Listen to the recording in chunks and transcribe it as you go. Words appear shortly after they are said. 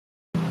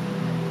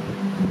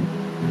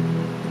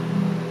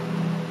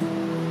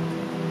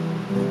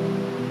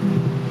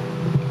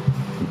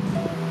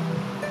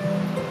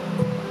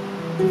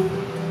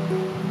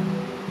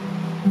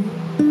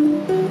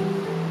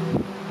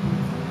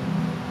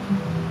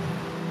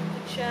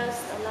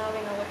chest,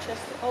 allowing our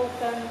chest to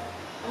open.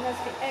 And as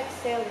we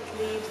exhale, it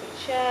leaves the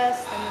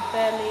chest and the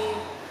belly,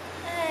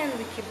 and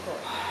we keep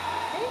going.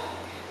 Okay?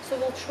 So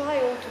we'll try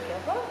all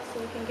together, so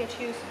we can get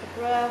used to the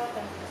breath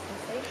and the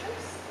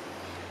sensations.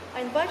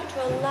 I invite you to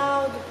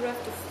allow the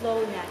breath to flow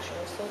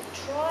naturally, so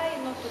try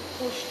not to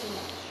push too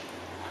much.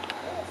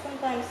 Okay?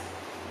 Sometimes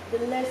the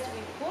less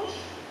we push,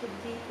 the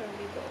deeper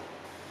we go.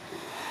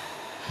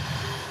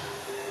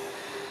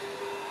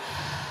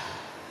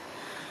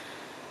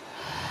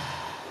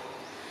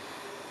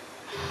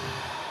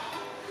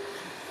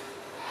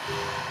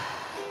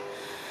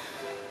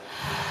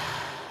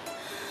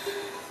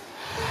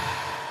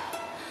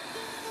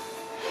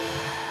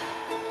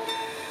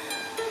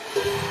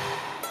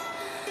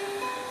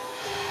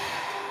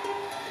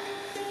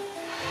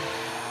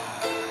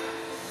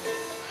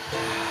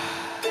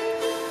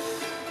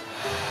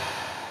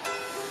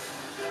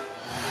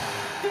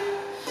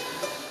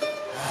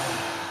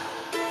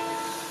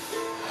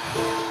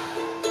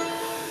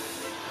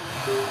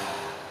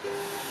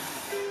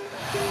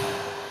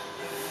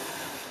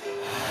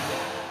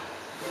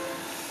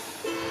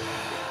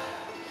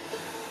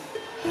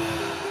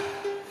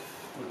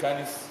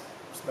 Koh-Phangan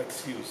is like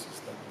Zeus,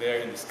 it's like there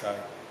in the sky,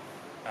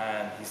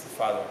 and he's the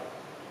father.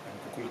 And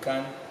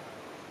Koh-Phangan,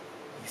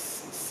 he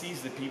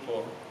sees the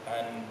people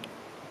and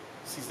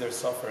sees their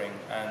suffering,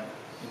 and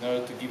in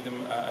order to give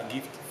them a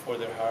gift for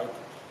their heart,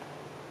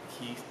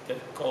 he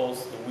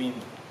calls the wind,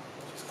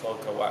 which is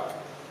called Kawak.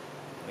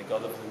 The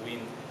god of the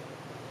wind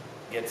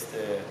gets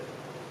the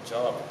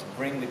job to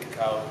bring the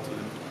cacao to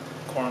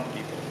the corn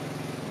people.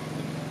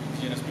 The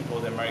indigenous people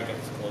of the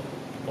Americans called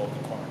people of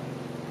the corn.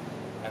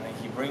 And then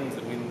he brings,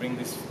 the wind brings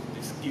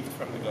this gift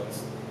from the gods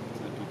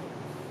to the people,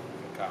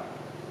 cacao.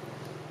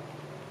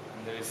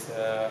 And there is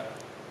a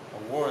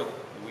word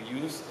that we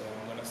use, that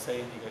I'm going to say,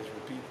 you guys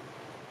repeat,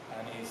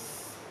 and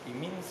it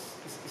means,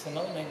 it's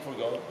another name for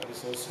God, but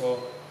it's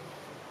also,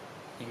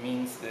 it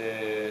means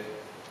the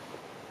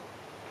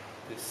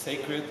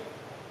sacred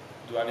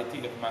duality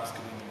of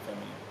masculine and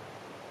feminine.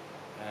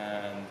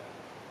 And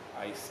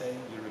I say,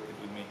 you repeat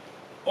with me,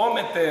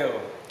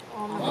 Ometeo!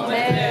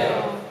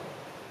 Ometeo!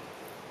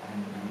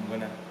 And I'm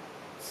going to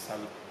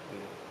salute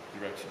the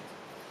directions.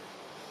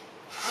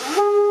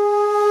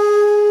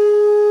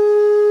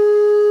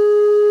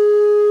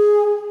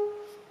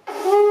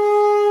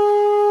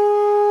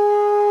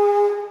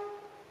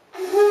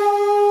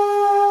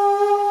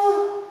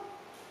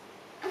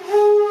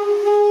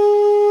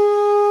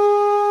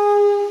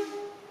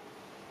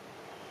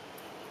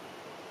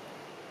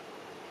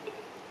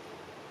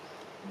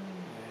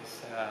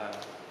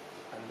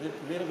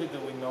 A little bit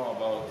that we know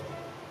about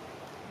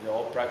the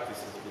old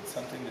practices, but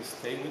something that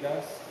stayed with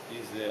us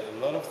is that a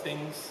lot of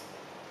things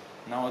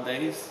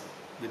nowadays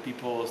the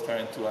people are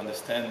starting to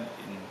understand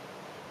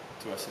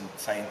to us in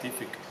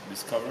scientific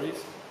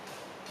discoveries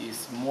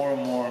is more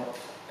and more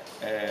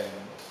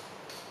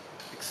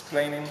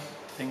explaining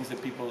things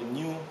that people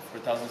knew for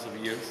thousands of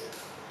years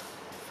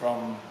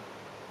from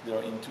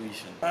their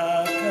intuition.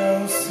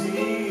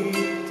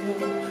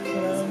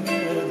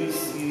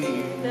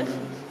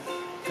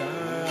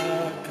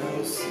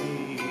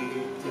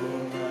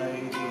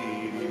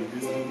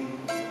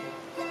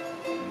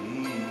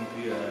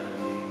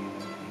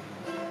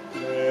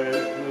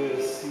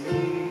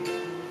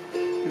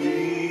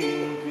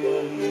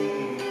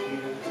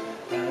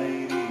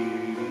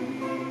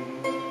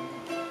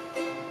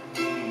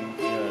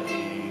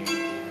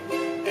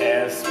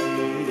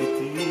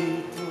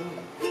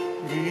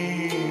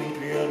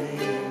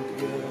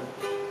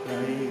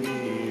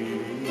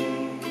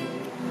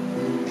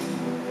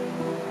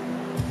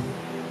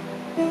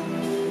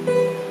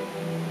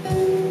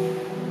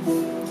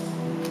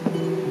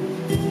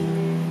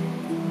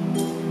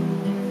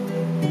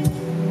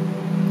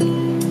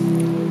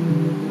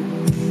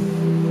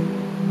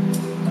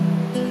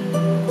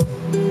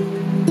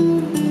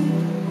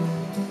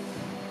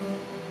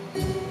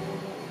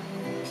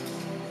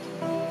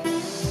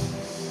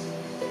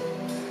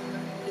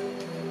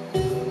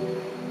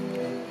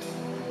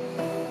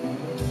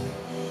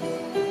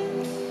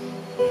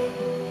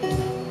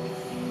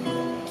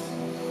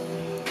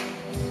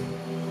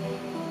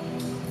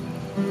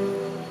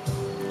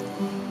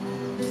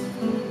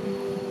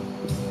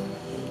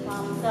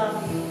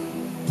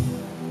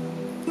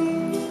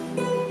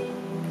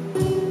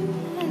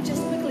 And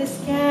just quickly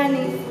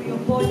scanning through your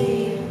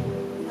body,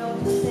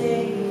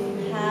 noticing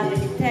if you have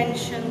any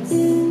tensions.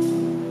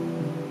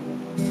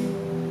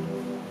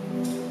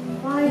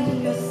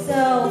 Inviting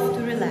yourself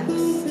to relax. When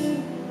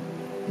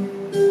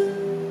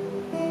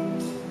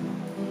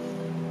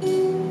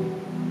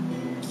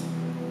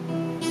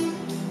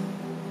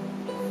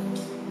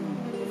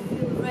you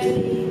feel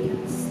ready, you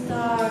can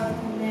start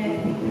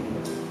connecting.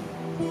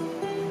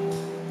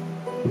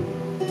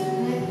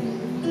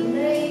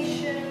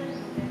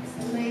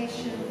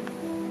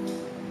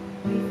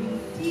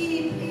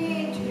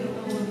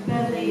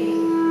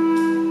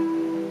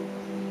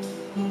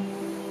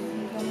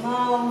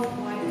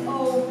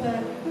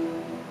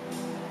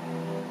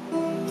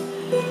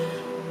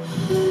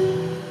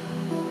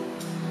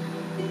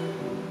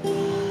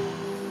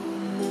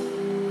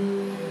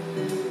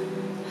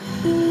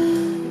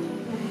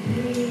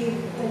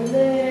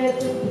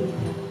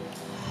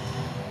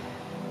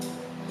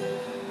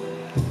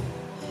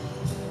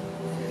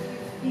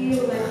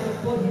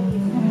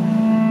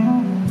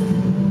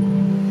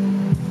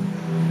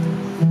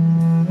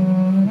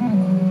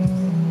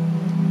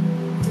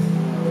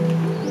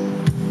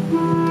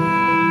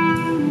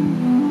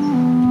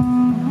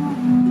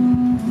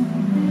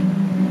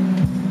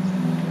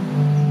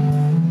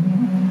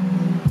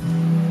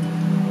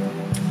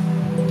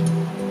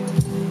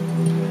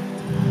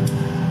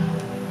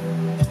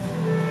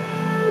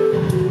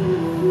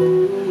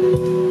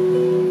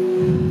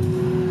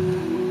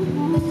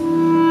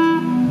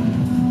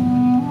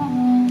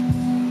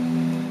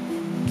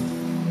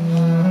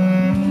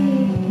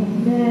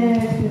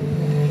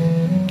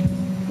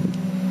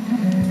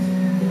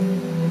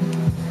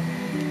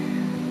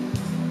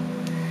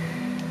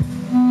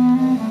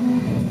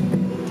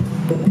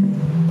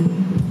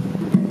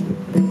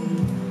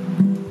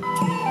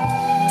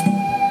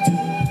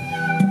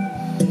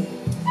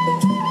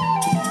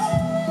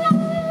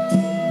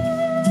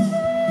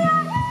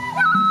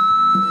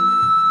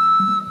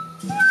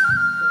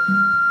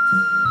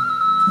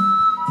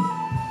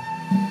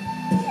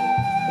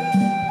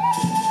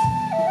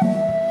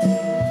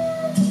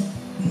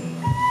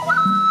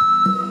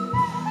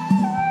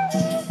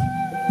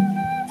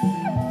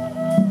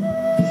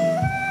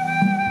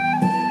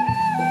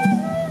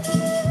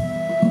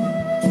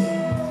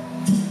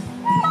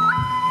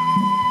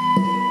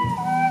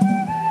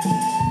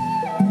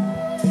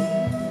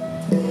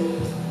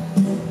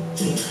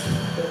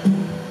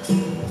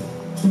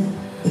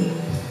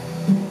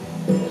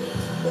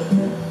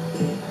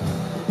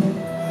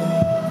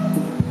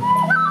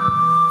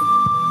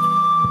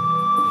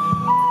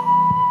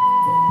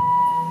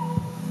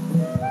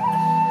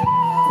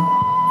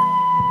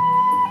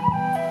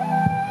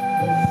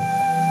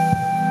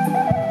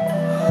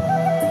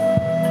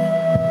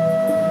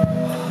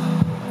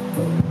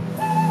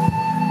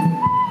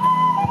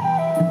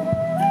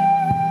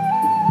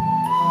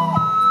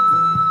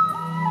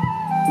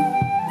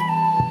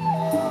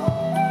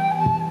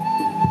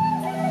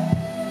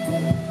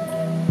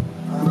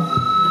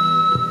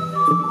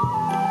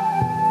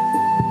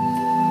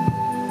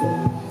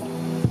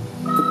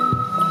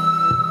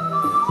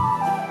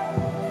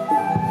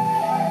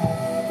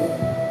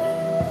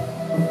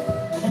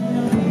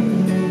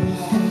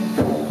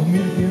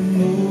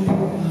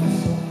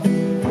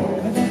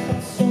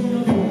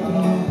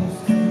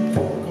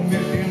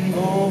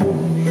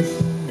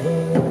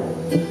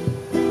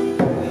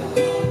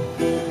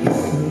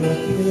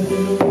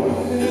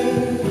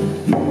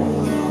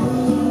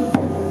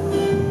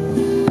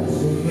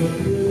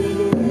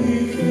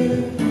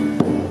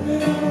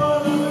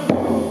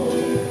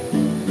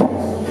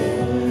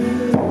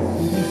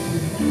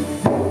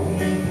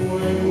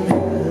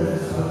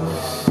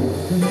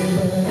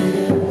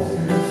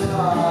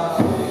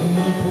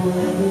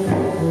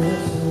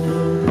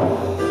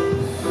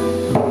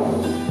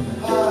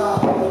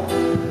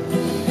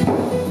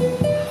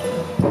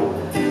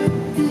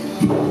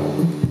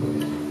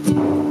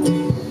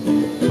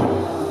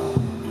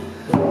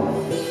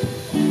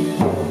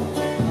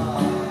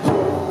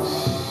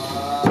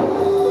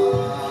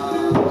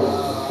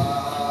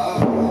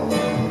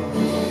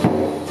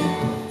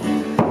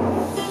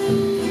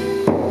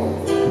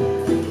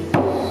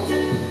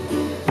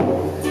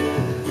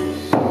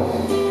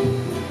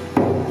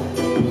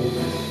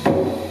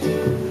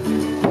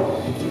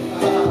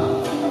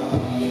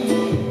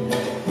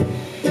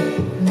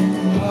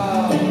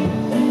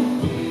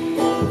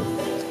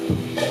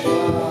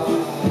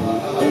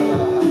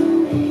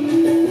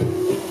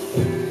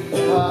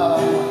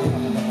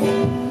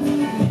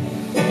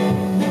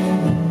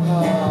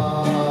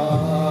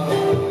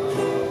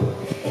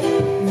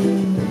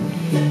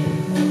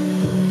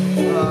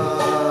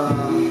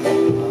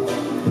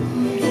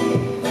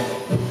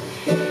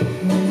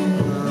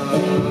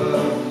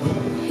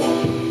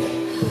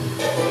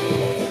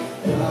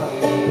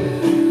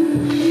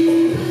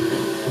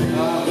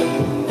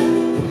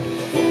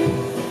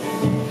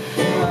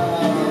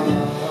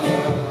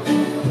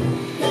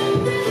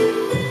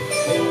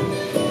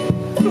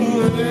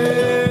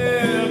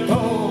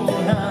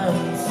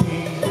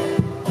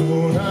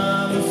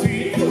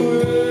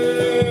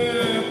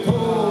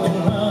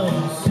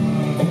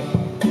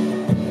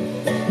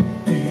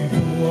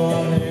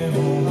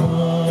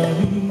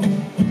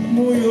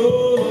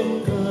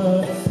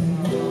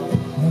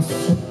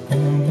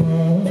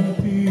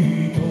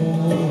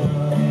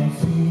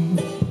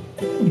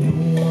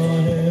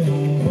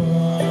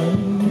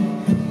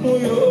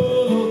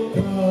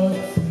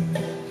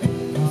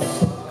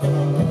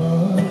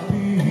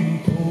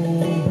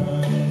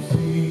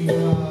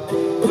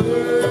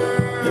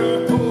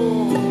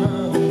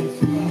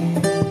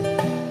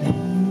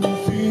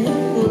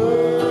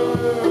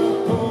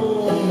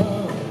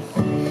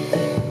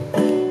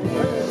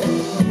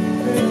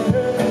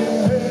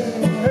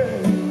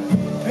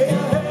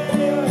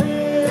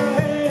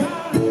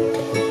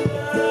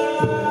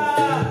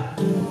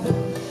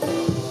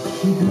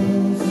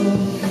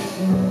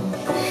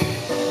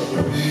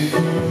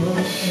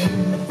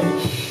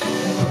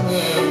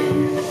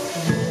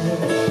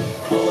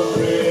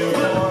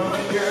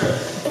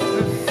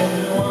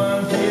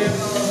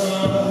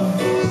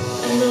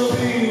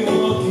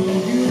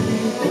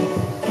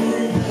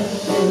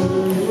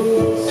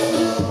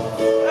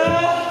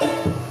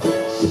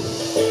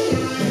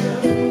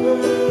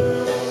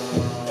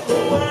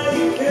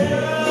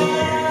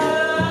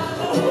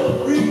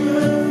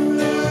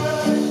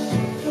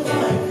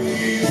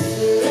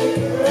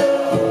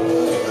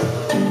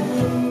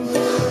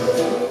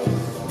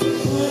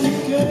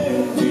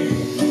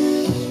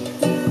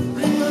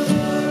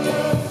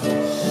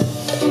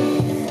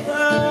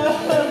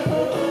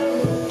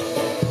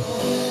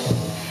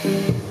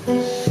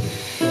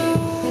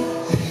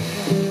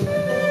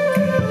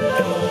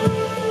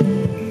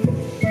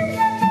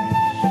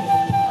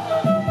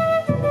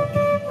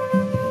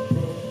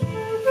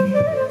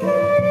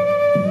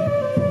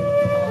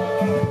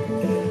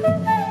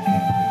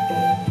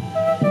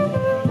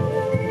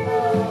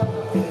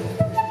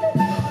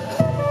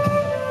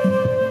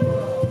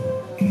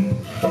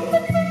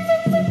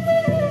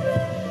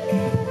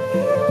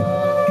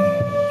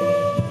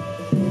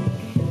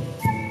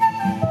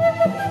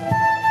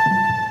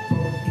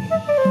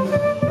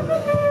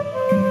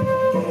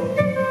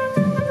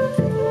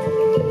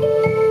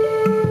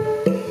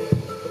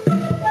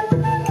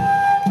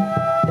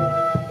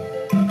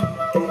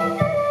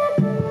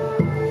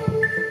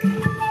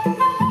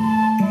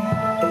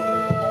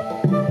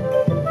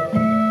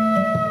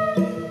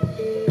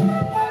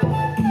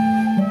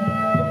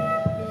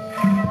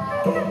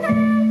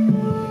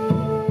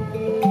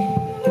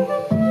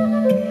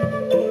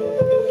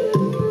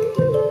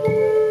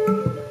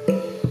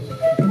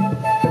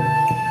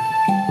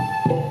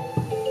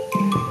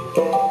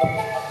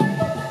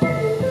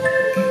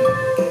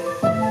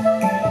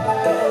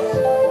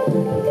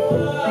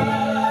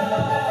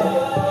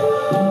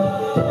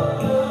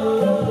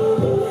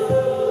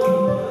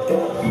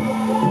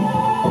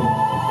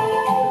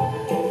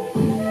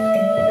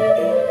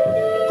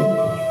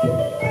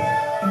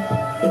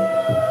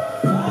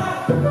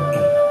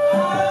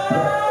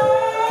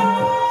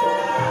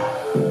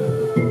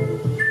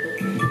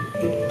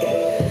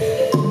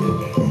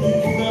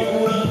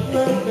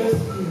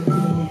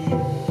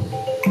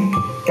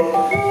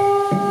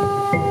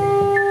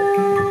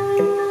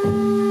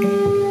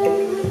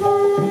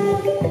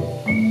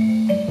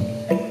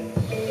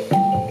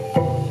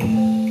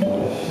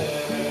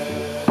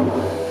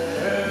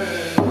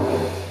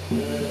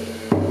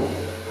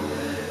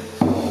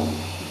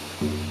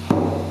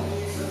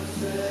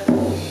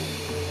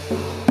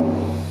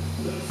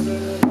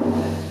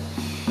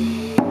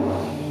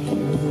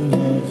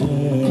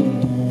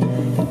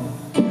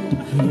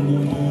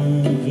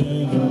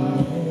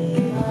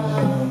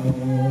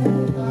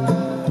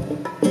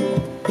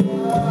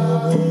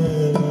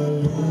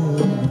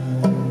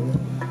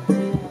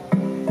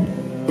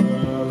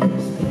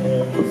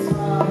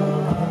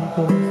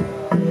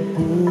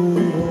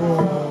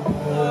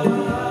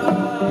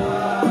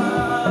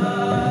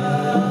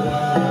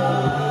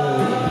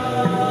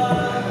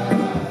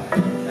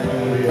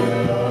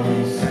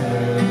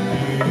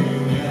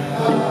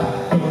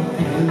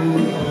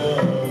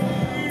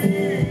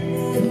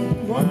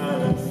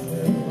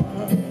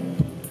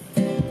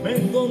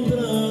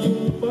 encontrar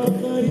un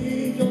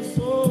pajarillo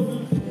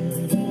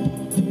soltero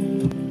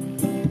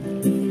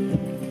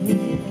y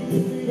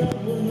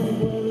tirado en el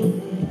vuelo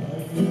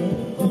y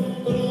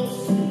encontró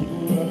su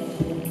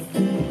corazón.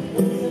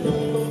 Ese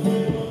gato que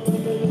no te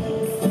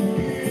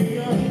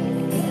quería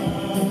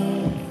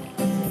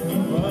se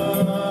va.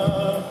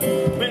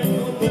 Me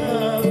encontré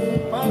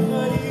un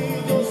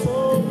pajarillo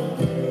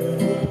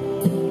soltero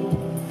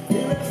y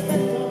en este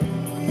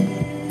camino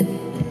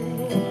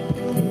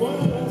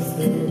igual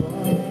se va.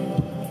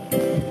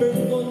 Me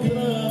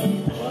encontré un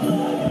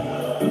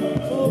pajarillo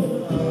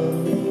soltero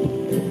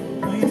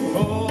y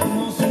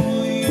como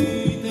soy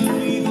te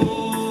pido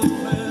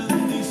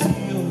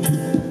bendición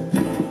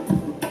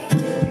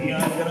y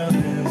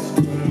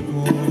agradezco el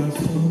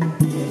corazón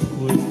que has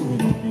puesto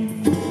en mí.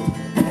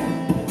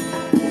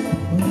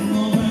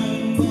 No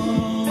vengo,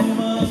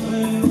 más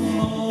vengo,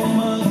 no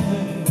más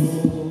vengo.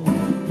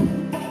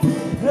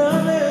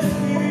 Gran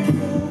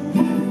Espíritu,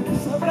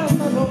 sabrás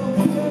a lo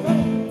que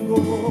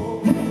vengo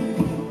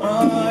a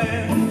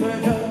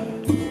entregar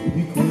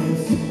mi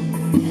corazón,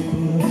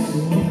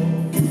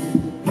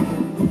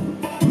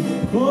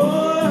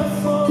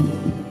 corazón,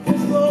 que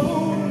es lo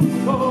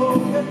único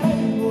que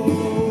tengo,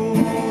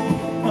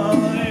 a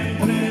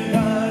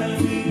entregar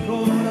mi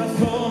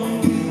corazón,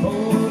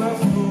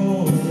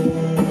 corazón,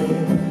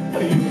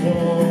 mi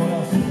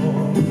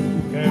corazón,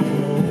 que es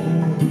lo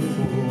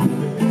único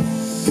que es.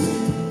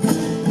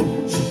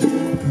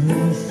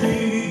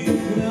 Espíritu,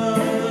 gran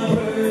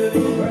rueda,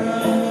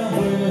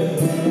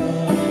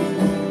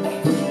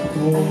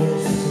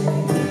 corazón,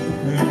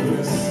 me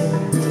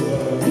presento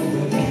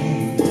ante ti.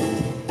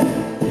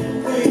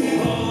 Y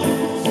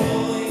como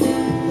soy,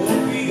 te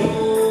pido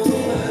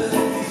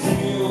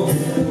bendición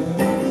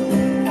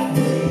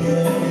y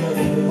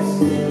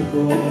agradezco el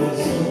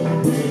corazón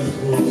que has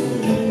puesto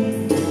en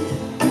mí.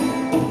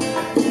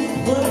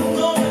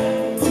 Cuando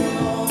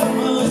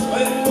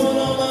vengo,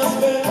 no más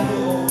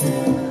vengo.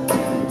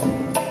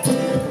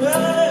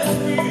 Gran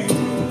Espíritu,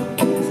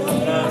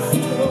 sabrás a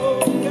lo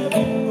que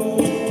vengo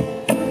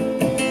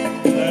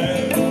a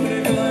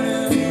entregar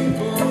mi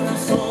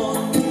corazón,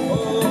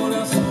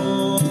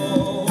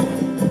 corazón,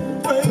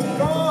 mi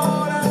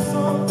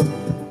corazón,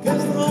 que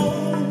es lo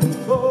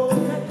único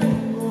que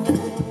tengo.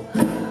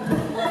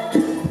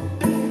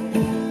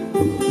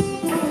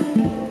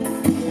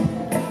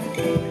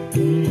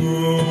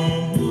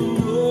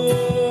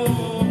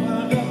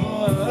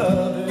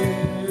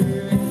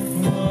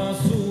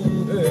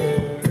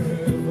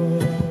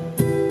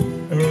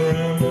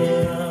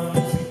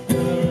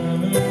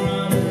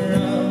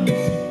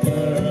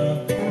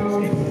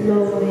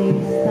 Slowly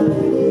start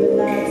to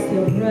relax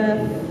your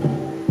breath.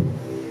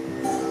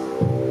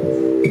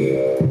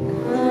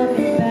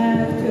 Coming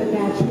back to a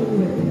natural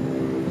rhythm.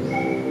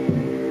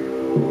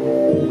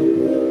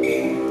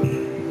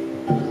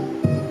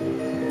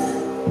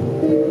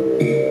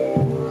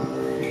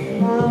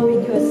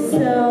 Allowing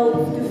yourself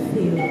to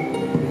feel.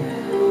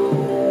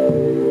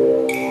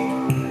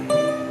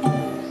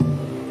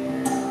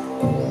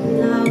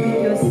 Allowing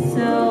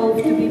yourself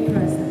to be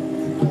present.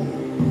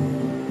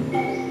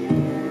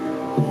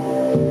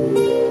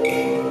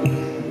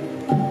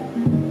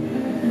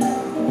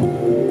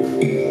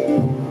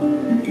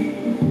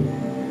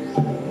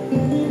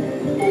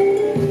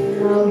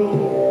 Allowing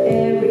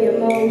every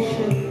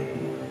emotion,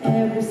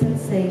 every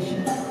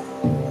sensation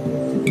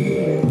to be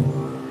here.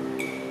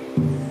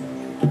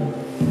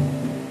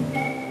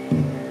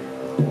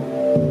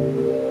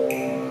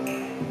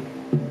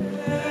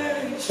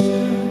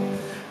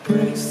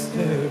 Praise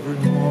every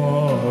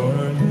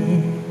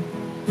morning,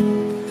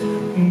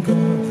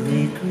 God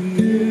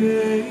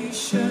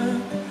recreation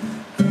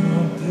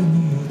of the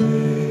new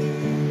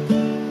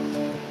day.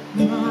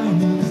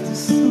 Mine is the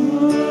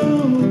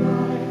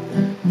sunlight,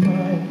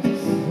 mine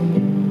is the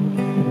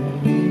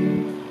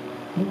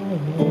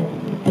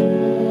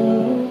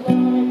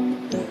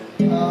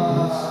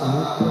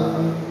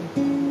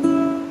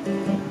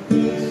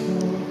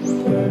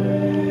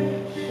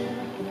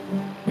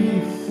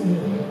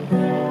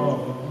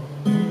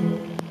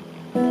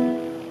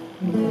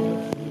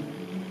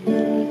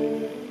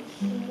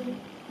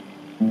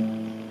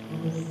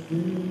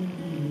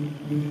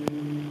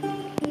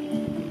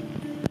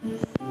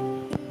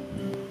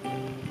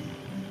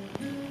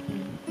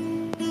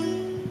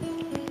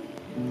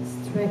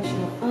Stretch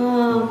your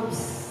arms,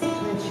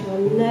 stretch your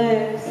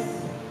legs.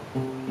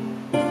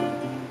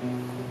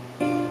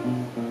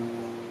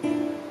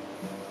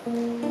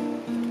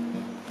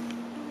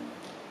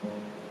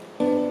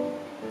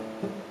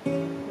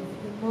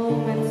 The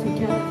moments you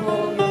can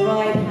fall on your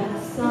right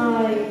hand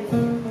side.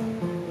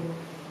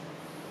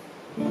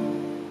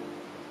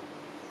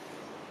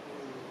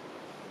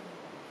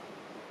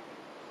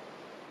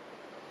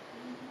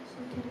 So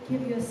you can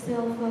give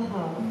yourself a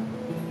hug.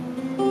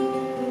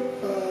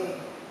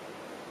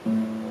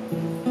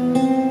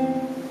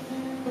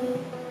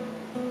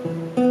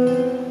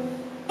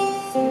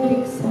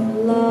 Sending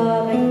some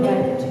love and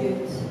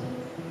gratitude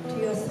to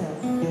yourself.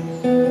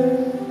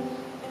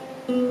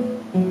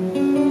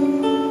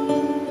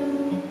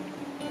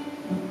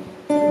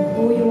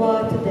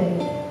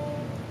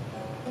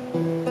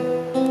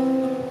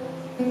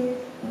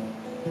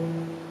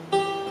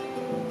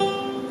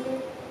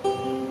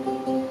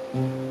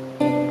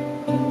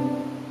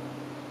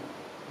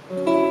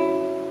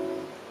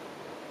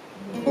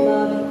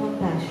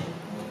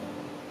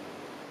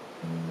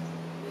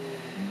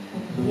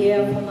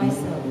 prayer for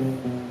myself.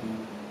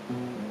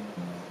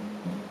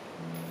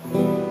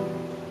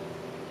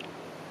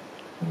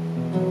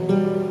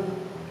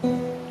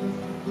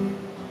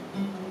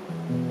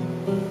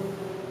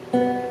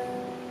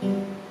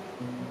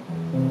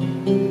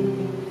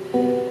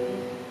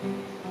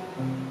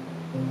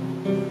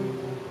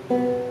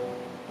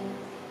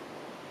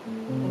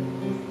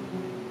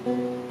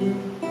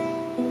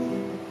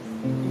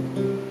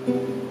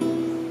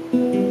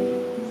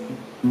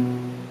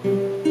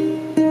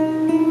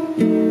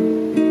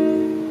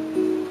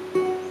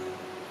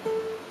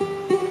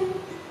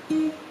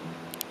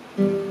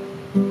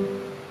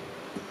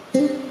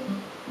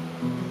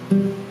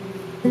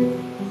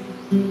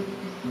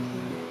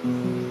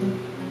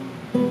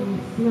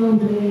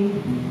 Slowly,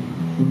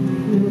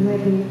 feel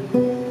ready.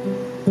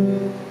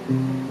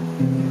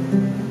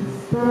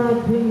 Start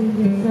bringing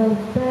yourself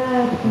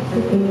back to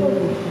sitting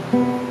position.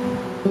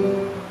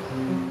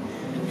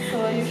 So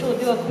I usually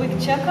do a quick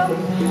checkup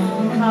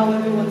on how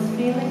everyone's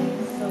feeling.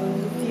 So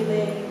if you're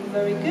feeling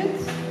very good,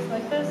 it's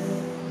like this.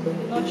 If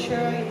you're not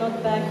sure, you're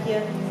not back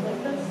yet, it's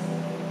like this.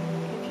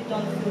 If you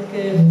don't feel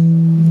good,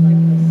 it's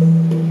like this.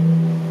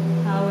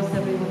 How is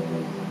everyone doing?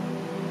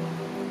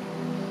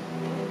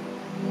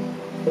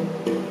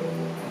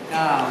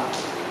 Cacao,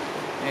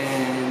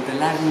 and the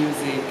live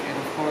music, and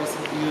of course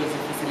you as a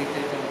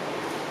facilitator,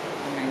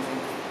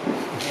 amazing.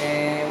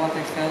 What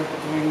I felt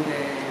during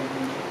the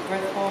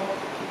breathwork, a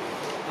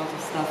lot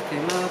of stuff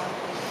came up.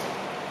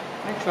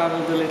 I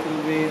traveled a little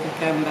bit, I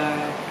came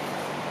back.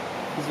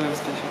 It was very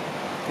special.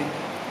 Thank you.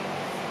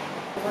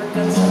 Worked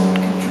on some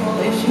control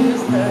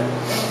issues that are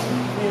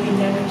really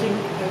damaging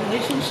the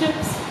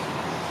relationships.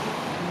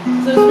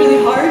 So it's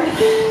really hard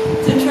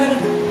to try to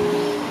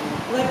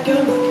let go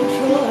of the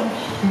control and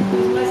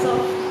lose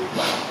myself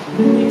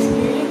in the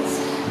experience.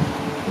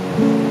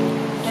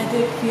 I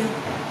did feel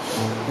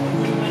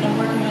when I'm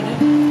working on it,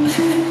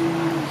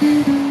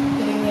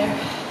 getting there.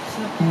 So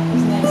it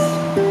was nice.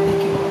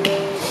 Thank you all.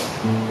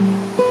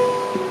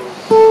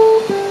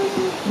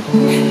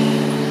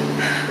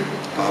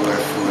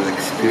 Powerful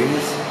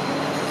experience,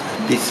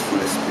 peaceful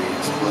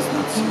experience. It was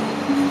not so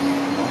many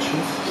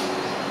emotions.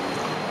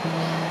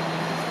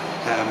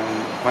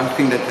 One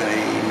thing that I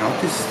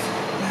noticed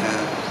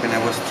when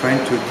I was trying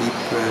to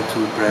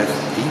breathe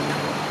deep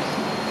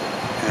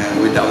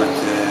without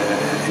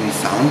any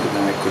sound,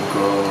 when I could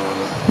go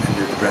and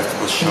the breath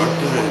was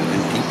shorter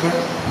and deeper.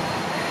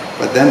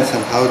 But then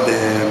somehow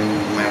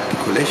my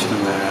articulation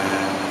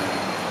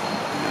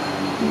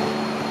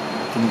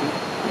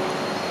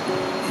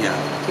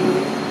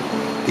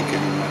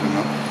thickening, I don't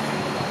know.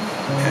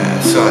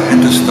 So I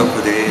had to stop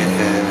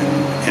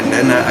and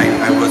then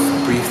I was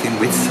breathing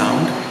with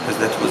sound, because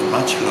that was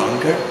much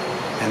longer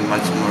and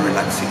much more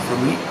relaxing for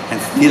me, and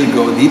still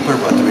go deeper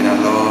but in a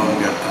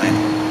longer time.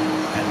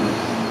 And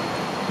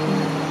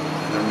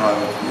I don't know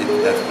if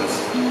that was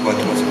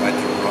what was right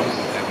or wrong,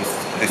 but I was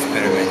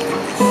experimenting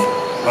this.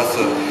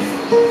 Also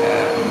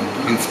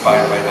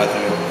inspired by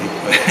other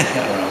people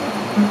around.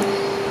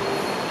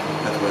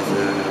 That was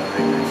a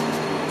very nice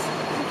experience.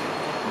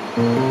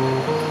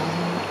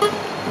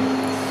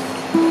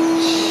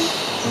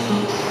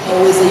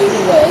 With the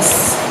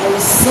universe, I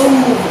was so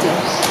moved.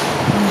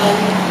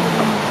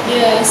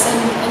 Yes,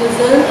 and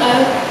then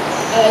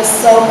I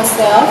saw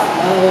myself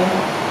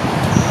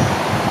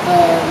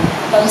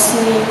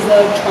dancing in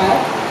the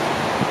track.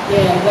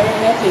 Yeah, very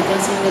happy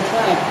dancing in the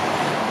track.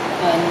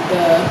 And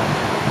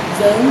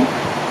then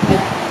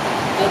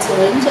at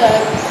the end,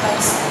 I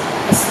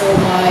saw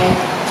my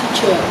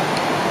teacher,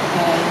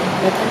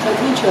 my tantra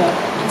teacher,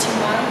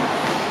 Mickute,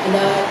 and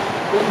I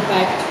went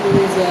back to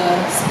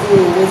the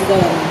school with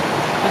them.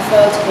 I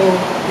felt, oh,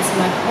 it's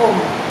my home.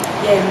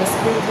 Yeah, my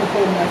spiritual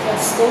home. I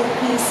felt so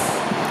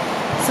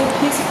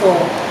peaceful.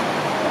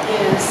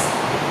 Yes.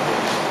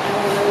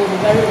 I was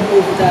very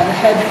moved and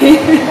happy.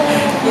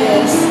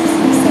 Yes,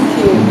 thank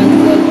you.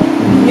 And the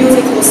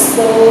music was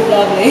so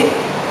lovely.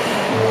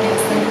 Yes,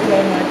 thank you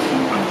very much.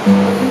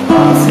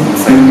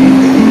 Since I've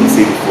been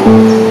sing for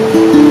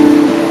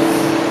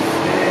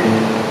and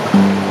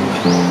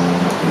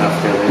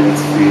after that it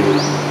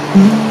feels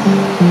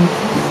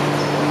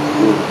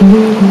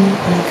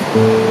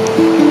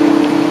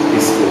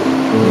peaceful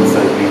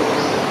inside me.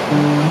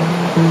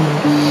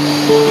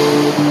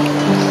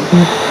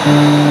 And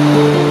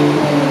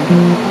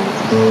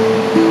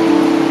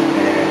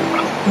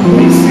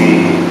makes me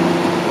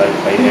like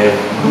I have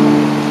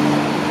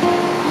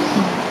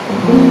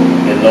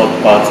a lot of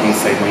parts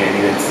inside me I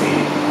didn't see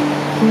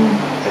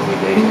every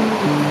day.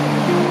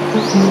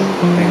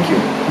 Thank you.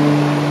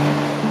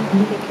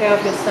 Take care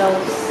of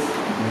yourselves,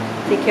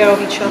 take care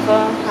of each other,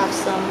 have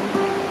some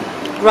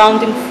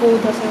grounding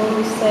food, as I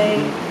always say.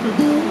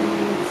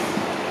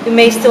 You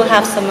may still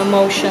have some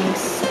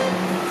emotions and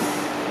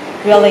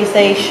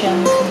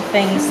realizations and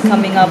things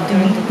coming up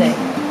during the day.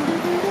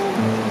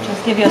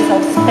 Just give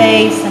yourself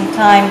space and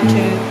time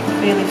to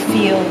really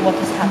feel what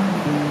is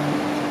happening.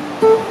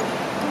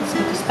 It's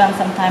good to spend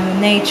some time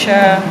in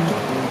nature,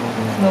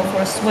 go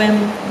for a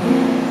swim,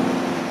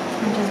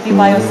 and just be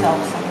by yourself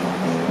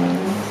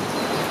sometimes.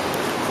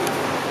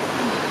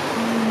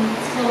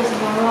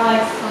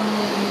 eyes from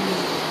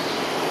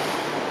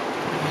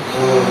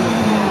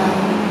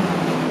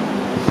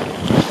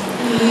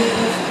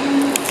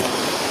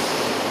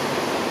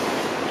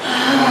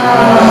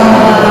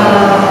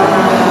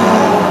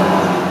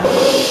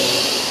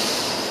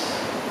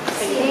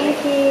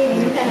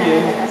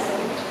Thank you.